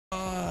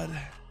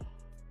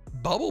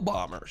bubble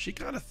bomber. She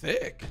kind of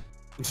thick.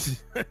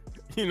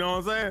 You know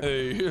what I'm saying?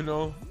 Hey, you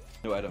know.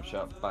 New item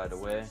shop, by the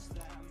way.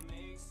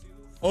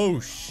 Oh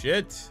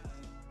shit.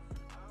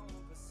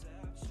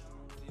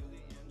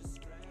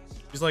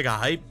 She's like a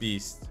hype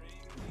beast.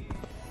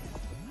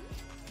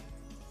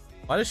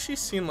 Why does she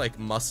seem like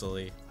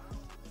muscly?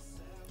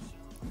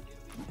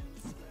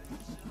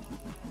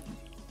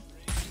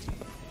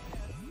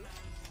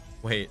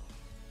 Wait.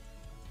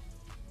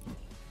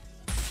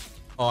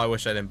 Oh, I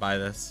wish I didn't buy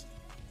this.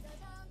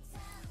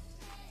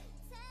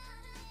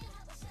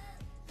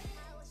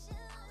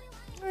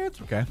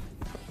 It's okay.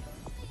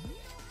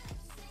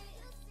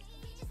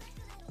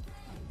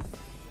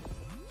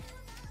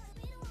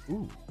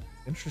 Ooh,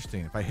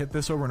 interesting. If I hit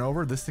this over and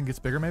over, this thing gets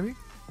bigger, maybe?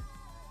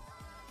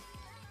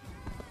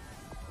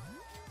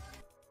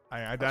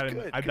 I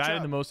died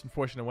in the most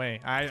unfortunate way.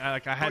 I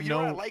had you know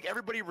what I like?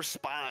 Everybody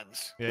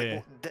responds.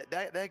 Yeah,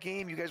 like, that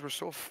game, you guys were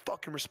so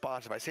fucking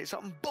responsive. I say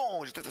something,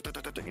 boom, just,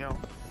 you know.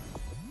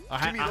 I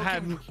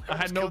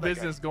had no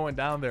business going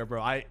down there,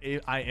 bro. I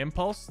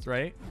impulsed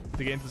right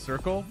to get into the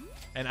circle,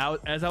 and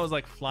as I was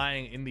like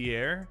flying in the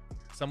air,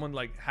 someone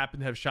like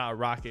happened to have shot a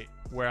rocket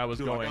where I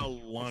was going. I got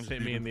launched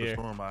hit me in the air.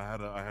 Storm. I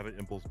had an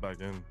impulse back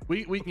in.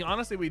 We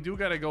honestly we do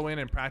gotta go in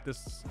and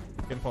practice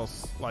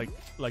impulse like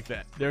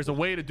that. There's a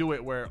way to do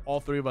it where all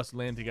three of us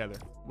land together.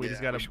 We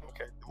just gotta.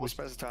 Okay, we'll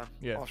spend some time.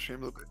 Yeah. I'll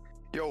stream a little bit.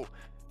 Yo,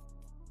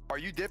 are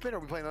you dipping or are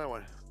we playing another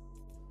one?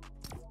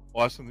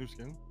 Oh, that's a new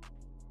skin.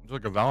 It's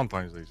like a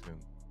Valentine's Day skin.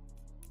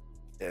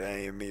 Yeah, that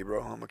ain't me,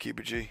 bro. I'm gonna keep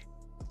it G.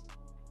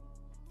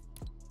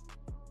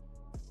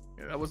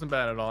 Yeah, that wasn't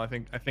bad at all. I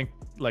think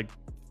like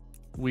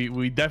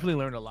we definitely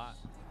learned a lot.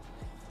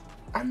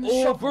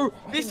 Oh, bro,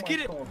 this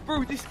skin,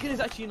 bro, this skin is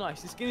actually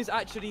nice. This skin is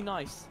actually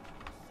nice.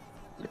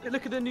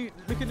 Look at the new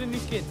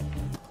skin.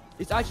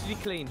 It's actually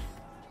clean.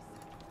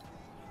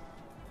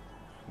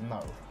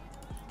 No.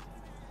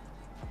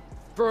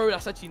 Bro,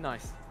 that's actually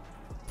nice.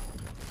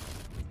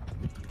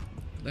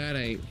 That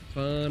ain't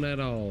fun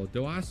at all.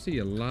 Do I see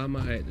a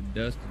llama at the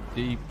Dusty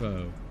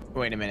Depot?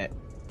 Wait a minute.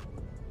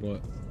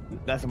 What?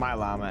 That's my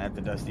llama at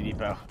the Dusty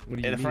Depot. What do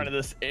you mean?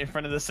 In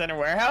front of the center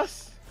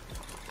warehouse?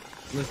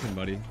 Listen,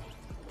 buddy.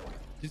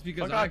 Just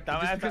because I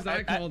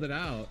called it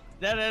out.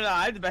 No,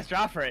 I have the best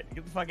drop for it.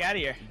 Get the fuck out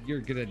of here. You're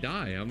gonna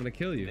die. I'm gonna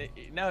kill you.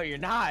 No, you're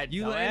not.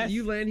 You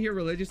land here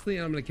religiously,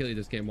 and I'm gonna kill you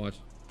this game. Watch.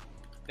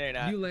 No, you're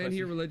not. You land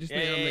here religiously,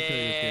 and I'm gonna kill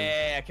you this game.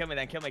 Yeah, kill me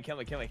then.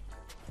 Kill me.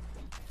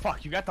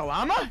 Fuck, you got the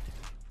llama?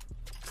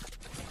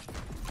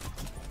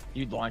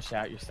 You launched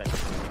out. You're such a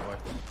pussy boy.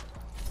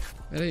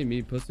 That ain't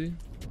me, pussy.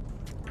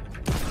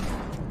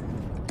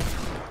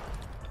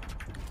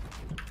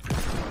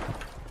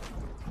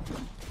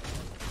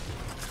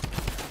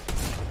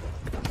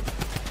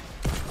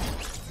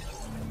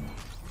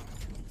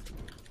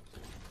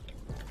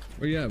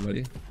 Where you at,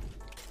 buddy?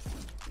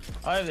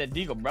 I have that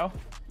deagle, bro.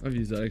 I've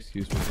used that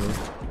excuse before.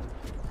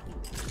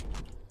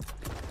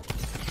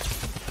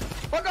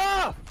 Fuck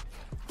off!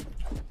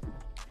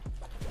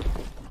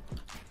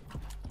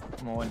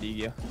 I'm on one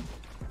deagle.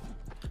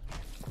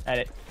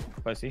 Edit,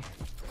 pussy.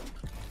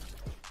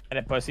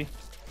 Edit, pussy.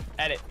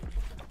 Edit.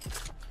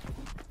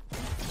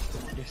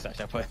 You're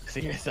such a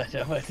pussy. You're such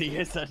a pussy.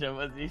 You're such a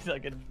pussy.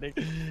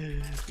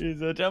 You're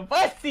such a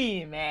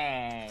pussy,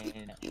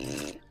 man.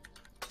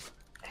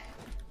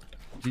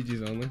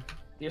 GG's only.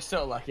 You're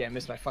so lucky I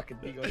missed my fucking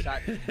deagle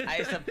shot. I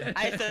used to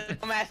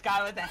dumbass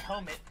guy with a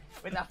helmet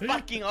with a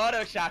fucking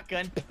auto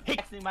shotgun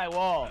pickaxing my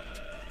wall.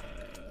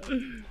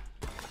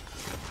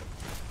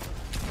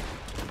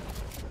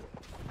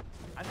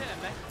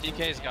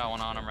 DK's got one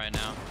on him right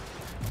now.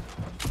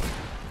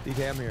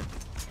 DK, I'm here.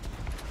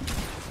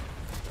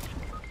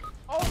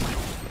 Oh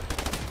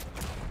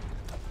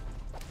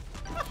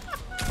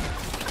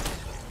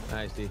my.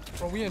 Nice, D.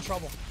 Bro, we in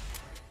trouble.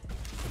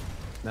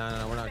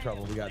 No, we're not in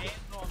trouble. We got this.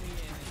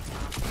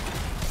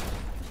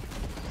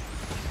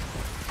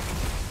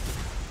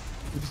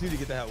 We just need to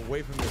get the hell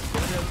away from this.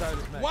 Get on the other side of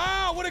this map.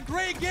 Wow, what a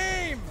great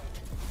game!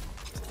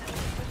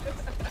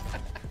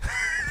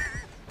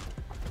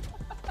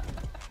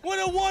 What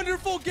a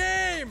wonderful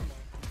game!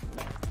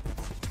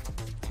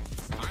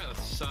 All right,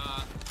 let's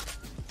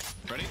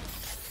ready?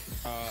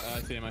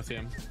 I see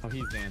him. Oh,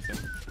 he's dancing.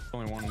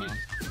 Only one now.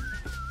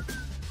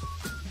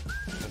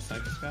 The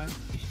cypress guy?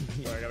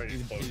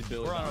 He's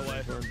building. We're on our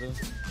way.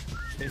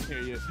 They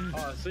hear you.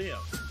 Oh, I see him.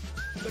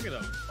 Look at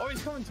him. Oh,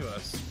 he's coming to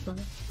us. Yeah,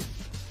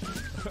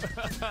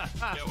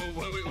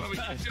 when we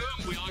get to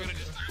him, we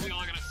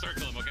all gotta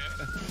circle him, okay?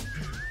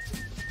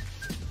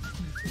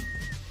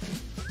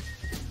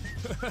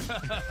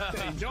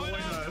 Hey, join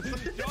us!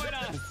 Join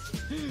us!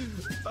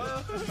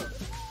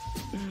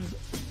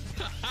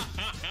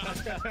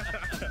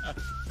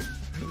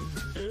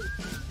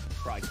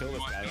 Probably kill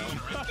this guy though.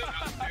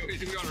 Should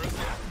we go on a risk?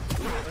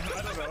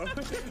 I don't know.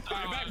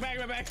 Alright,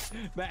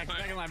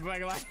 back in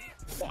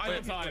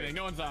line.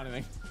 No one saw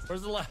anything.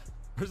 Where's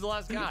the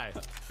last guy?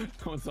 No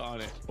one saw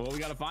it. Well, we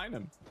gotta find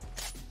him.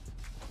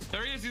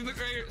 There he is. He's in the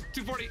right here.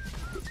 240.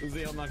 This is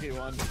the unlucky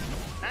one.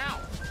 Ow!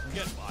 I'm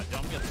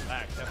getting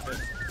back. That's it.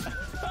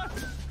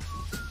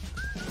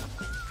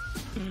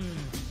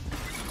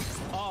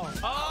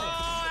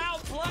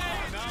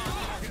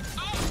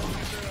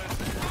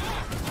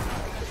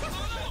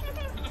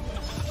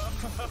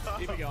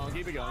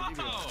 it going. Keep it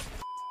going.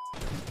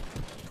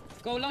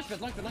 Go launch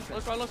pad, launch.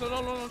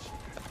 Launch.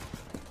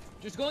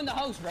 Just go in the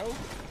house, bro.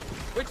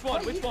 Which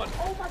one? Which one?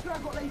 Oh my god,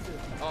 I got laser.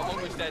 Oh,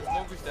 Mongo's dead.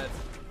 Mongo's dead.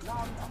 No,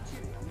 I'm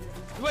cheating.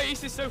 Wait,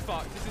 this is so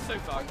fucked. This is so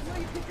fucked.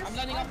 I'm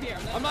landing up here.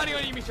 I'm landing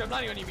on you, Misha. I'm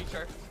landing on you,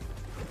 Misha.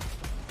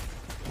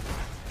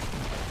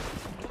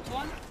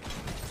 One.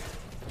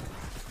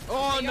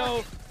 Oh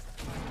no!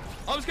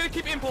 I was gonna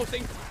keep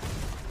impulsing.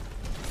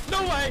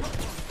 No way!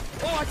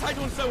 Oh, I tagged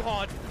one so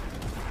hard.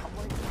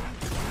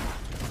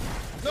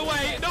 No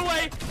way! No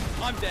way!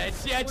 I'm dead.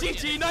 Yeah,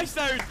 GG. Nice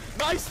zone.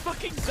 Nice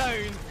fucking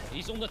zone.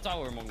 He's on the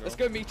tower, Mongo. Let's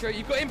go, Mitra.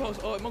 You've got impulse.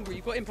 Oh, Mongo,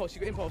 you've got impulse.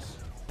 You've got impulse.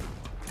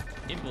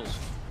 Impulse.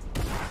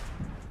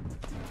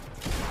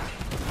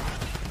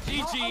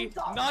 GG.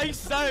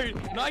 Nice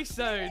zone. Nice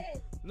zone.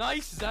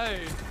 Nice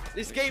zone.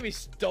 This game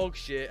is dog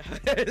shit.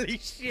 Holy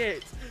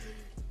shit.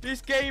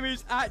 This game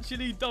is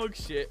actually dog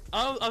shit.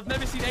 I've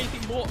never seen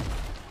anything more.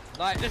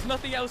 Like, there's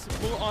nothing else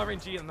more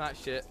RNG than that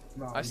shit.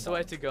 No, I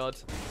swear to God.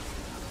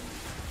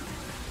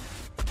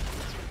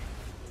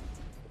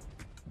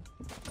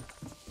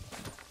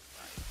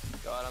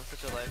 God, I'm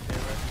such a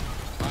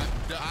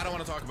lifesaver. I don't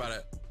want to talk about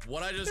it.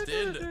 What I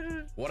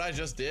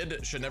just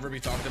did should never be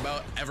talked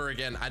about ever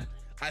again.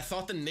 I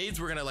thought the nades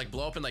were gonna like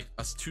blow up in like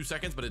 2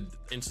 seconds, but it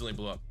instantly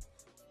blew up.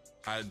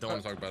 I don't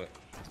want to talk about it.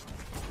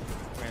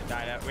 We're gonna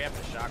die out. We have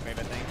to shockwave,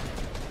 I think.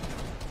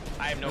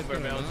 I have no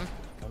build.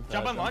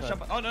 Jump on launch.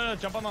 Jump on. Oh no,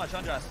 jump on launch.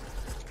 Undress.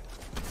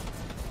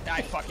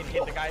 I fucking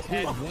hit the guy's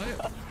head.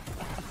 What?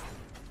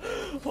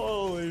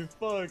 Holy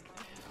fuck.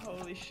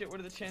 Holy shit, what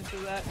are the chances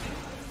of that?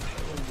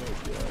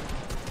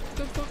 What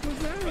the fuck was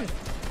that?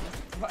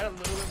 Right, a little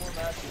bit more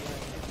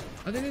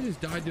massive. I think I just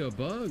died to a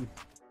bug.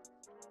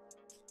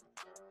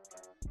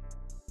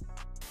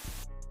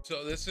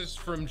 So this is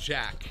from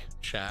Jack,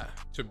 chat,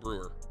 to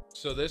Brewer.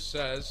 So this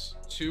says,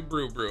 to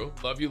Brew,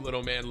 love you,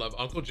 little man, love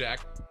Uncle Jack.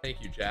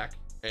 Thank you, Jack.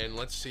 And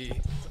let's see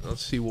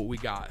what we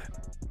got.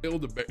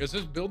 Build a bear. Is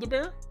this Build a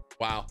Bear?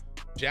 Wow,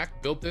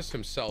 Jack built this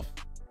himself.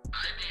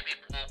 Hi, baby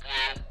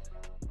Popo.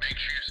 Make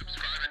sure you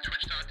subscribe at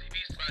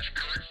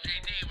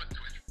twitch.tv/PillarJD with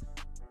Twitch.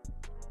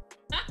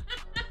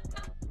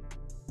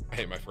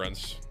 Hey, my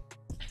friends.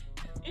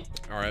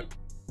 All right.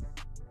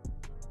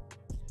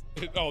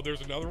 Oh,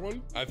 there's another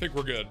one? I think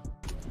we're good.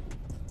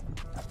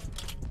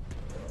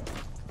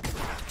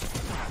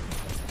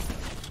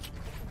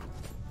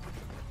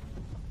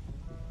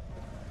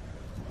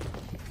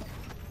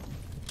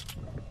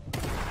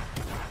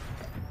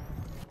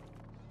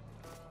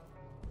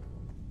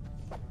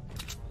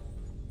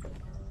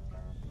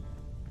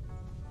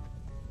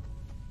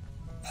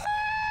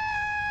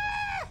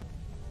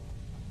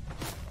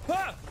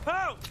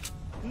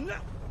 No!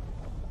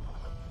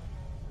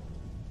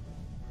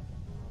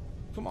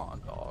 Come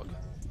on, dog.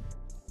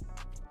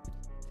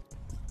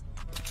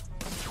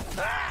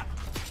 Ah!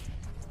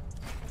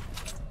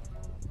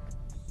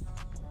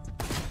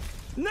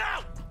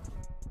 No!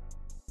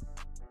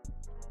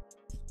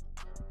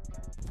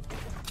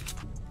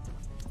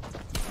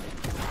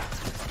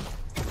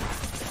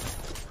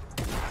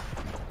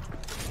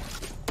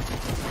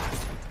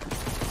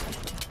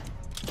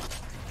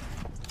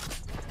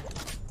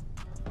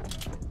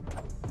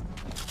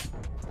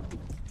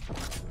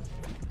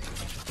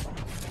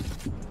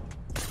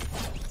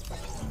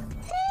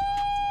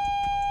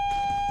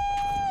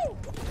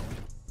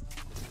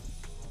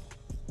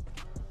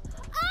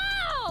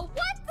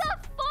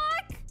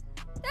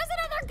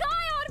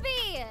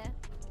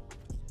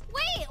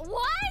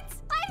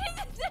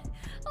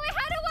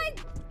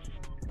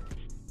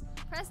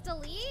 Press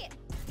delete? I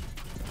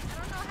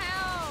don't know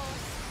how.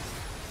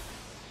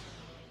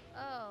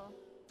 Oh.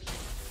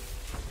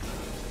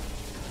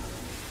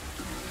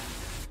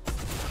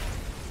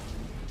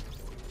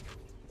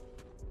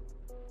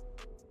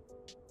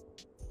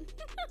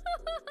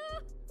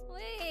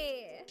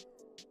 Wait.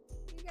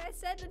 You guys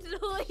said to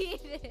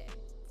delete it.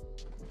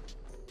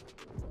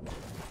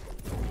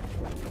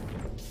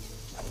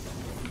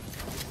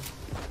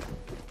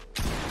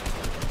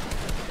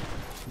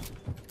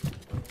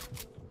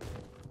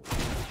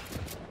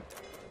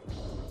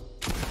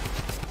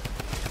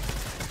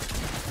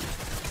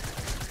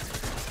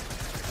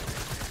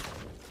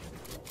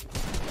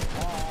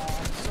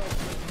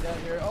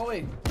 Oh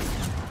wait.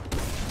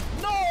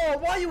 No!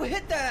 Why you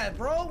hit that,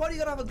 bro? Why do you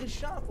gotta have a good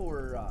shot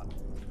for?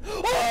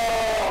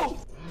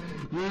 Oh!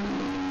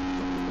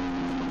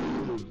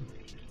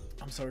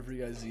 I'm sorry for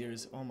you guys'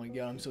 ears. Oh my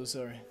god, I'm so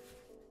sorry.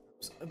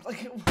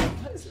 Like,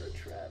 why is there a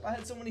trap? I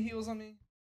had so many heals on me.